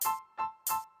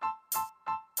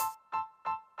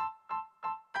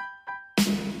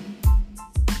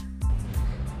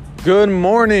Good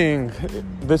morning.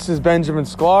 This is Benjamin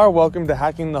Sklar. Welcome to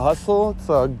Hacking the Hustle. It's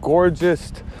a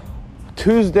gorgeous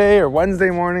Tuesday or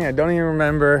Wednesday morning. I don't even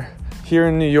remember, here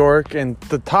in New York. And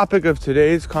the topic of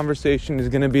today's conversation is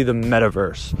going to be the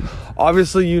metaverse.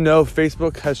 Obviously, you know,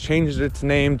 Facebook has changed its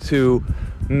name to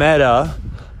Meta,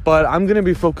 but I'm going to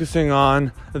be focusing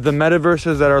on the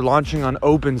metaverses that are launching on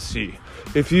OpenSea.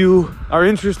 If you are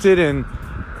interested in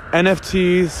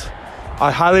NFTs, I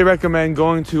highly recommend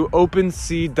going to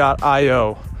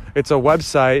OpenSea.io. It's a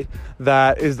website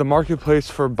that is the marketplace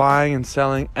for buying and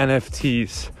selling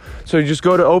NFTs. So you just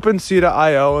go to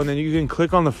OpenSea.io and then you can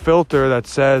click on the filter that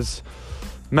says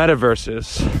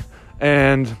metaverses.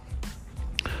 I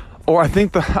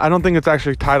don't think it's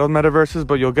actually titled metaverses,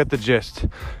 but you'll get the gist.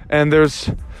 And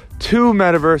there's three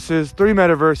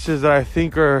metaverses that I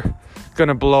think are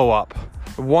gonna blow up.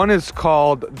 One is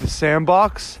called The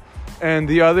Sandbox, and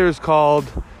the other is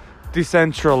called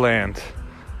Decentraland.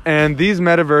 And these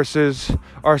metaverses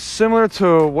are similar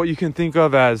to what you can think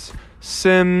of as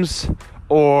Sims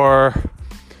or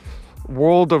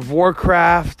World of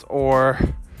Warcraft or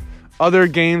other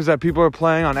games that people are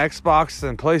playing on Xbox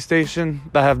and PlayStation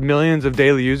that have millions of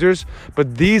daily users.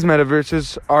 But these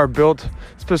metaverses are built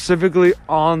specifically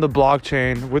on the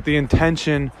blockchain with the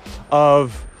intention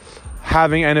of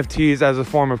having NFTs as a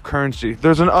form of currency.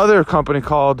 There's another company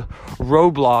called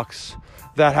Roblox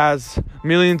that has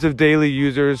millions of daily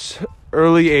users,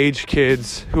 early age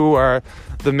kids who are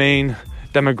the main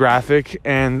demographic,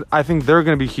 and I think they're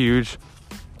going to be huge.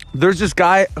 There's this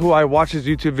guy who I watch his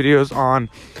YouTube videos on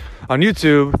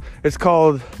YouTube. It's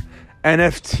called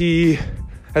NFT.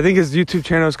 I think his YouTube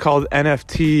channel is called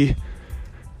NFT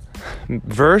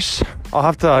Verse. I'll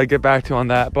have to get back to you on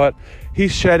that, but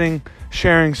he's sharing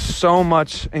so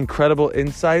much incredible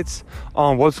insights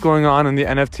on what's going on in the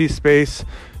NFT space,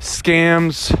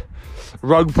 scams,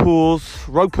 rug pulls.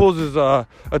 Rug pulls is a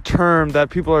term that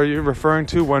people are referring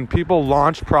to when people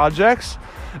launch projects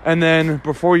and then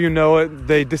before you know it,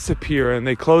 they disappear and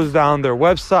they close down their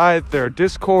website, their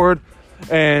Discord,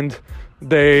 and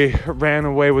they ran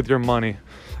away with your money.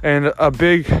 And a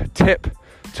big tip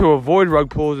to avoid rug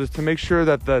pulls is to make sure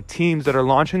that the teams that are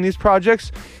launching these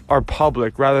projects are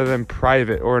public rather than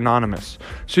private or anonymous.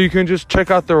 So you can just check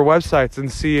out their websites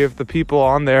and see if the people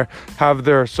on there have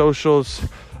their socials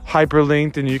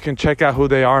hyperlinked, and you can check out who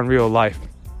they are in real life.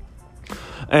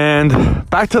 And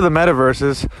back to the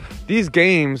metaverses, these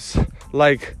games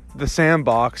like The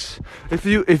Sandbox, if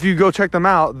you go check them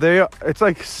out, it's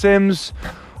like Sims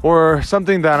or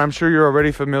something that I'm sure you're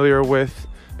already familiar with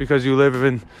because you live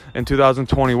in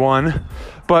 2021.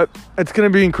 But it's going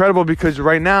to be incredible because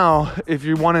right now, if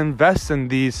you want to invest in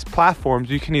these platforms,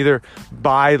 you can either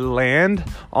buy land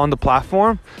on the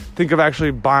platform. Think of actually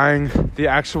buying the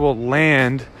actual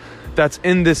land that's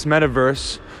in this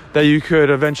metaverse that you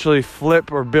could eventually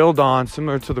flip or build on,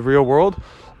 similar to the real world.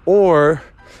 Or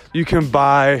you can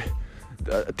buy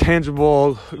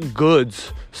tangible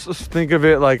goods. So think of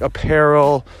it like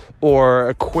apparel or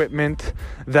equipment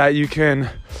that you can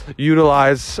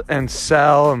utilize and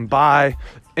sell and buy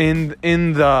in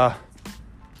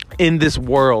this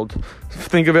world.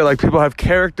 Think of it like people have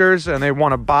characters and they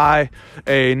want to buy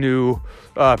a new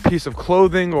piece of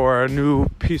clothing or a new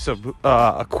piece of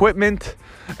equipment,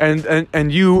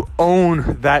 and you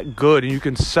own that good and you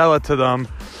can sell it to them.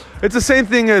 It's the same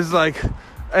thing as like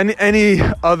any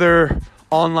other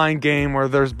online game where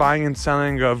there's buying and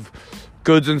selling of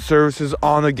goods and services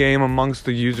on the game amongst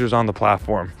the users on the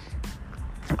platform.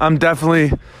 I'm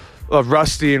definitely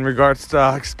rusty in regards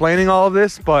to explaining all of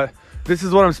this, but this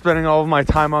is what I'm spending all of my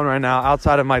time on right now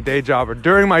outside of my day job or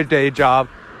during my day job.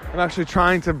 I'm actually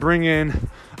trying to bring in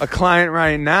a client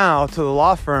right now to the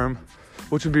law firm,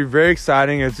 which would be very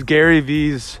exciting. It's Gary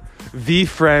V's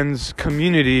VeeFriends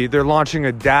community. They're launching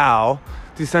a DAO,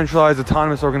 decentralized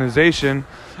autonomous organization,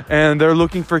 and they're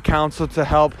looking for counsel to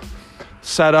help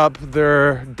set up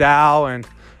their DAO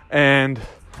and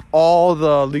all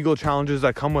the legal challenges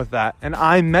that come with that. And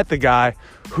I met the guy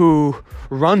who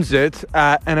runs it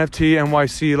at NFT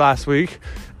NYC last week,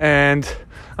 and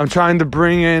I'm trying to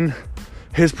bring in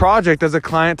his project as a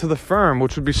client to the firm,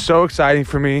 which would be so exciting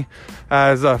for me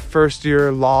as a first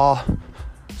year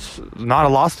not a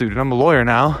law student, I'm a lawyer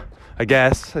now, I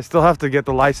guess. I still have to get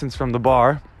the license from the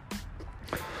bar,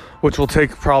 which will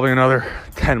take probably another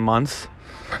 10 months.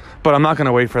 But I'm not going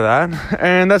to wait for that.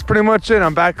 And that's pretty much it.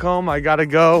 I'm back home. I got to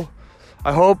go.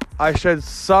 I hope I shed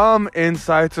some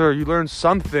insights or you learned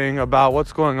something about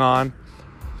what's going on.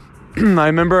 I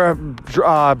remember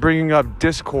bringing up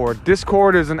Discord.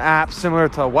 Discord is an app similar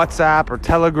to WhatsApp or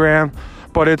Telegram,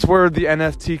 but it's where the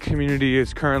NFT community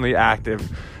is currently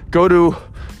active. Go to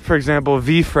for example,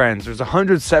 VeeFriends. There's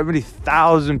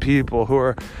 170,000 people who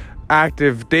are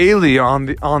active daily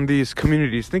on these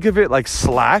communities. Think of it like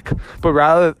Slack, but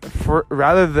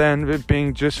rather than it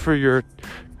being just for your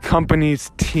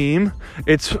company's team,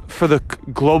 it's for the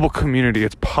global community.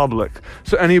 It's public,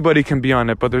 so anybody can be on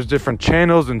it, but there's different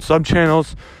channels and sub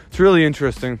channels. It's really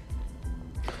interesting.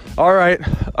 All right,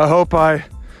 I hope I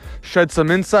shed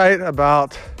some insight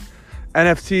about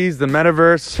NFTs, the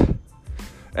metaverse,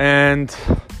 and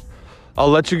I'll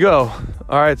let you go.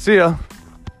 All right, see ya.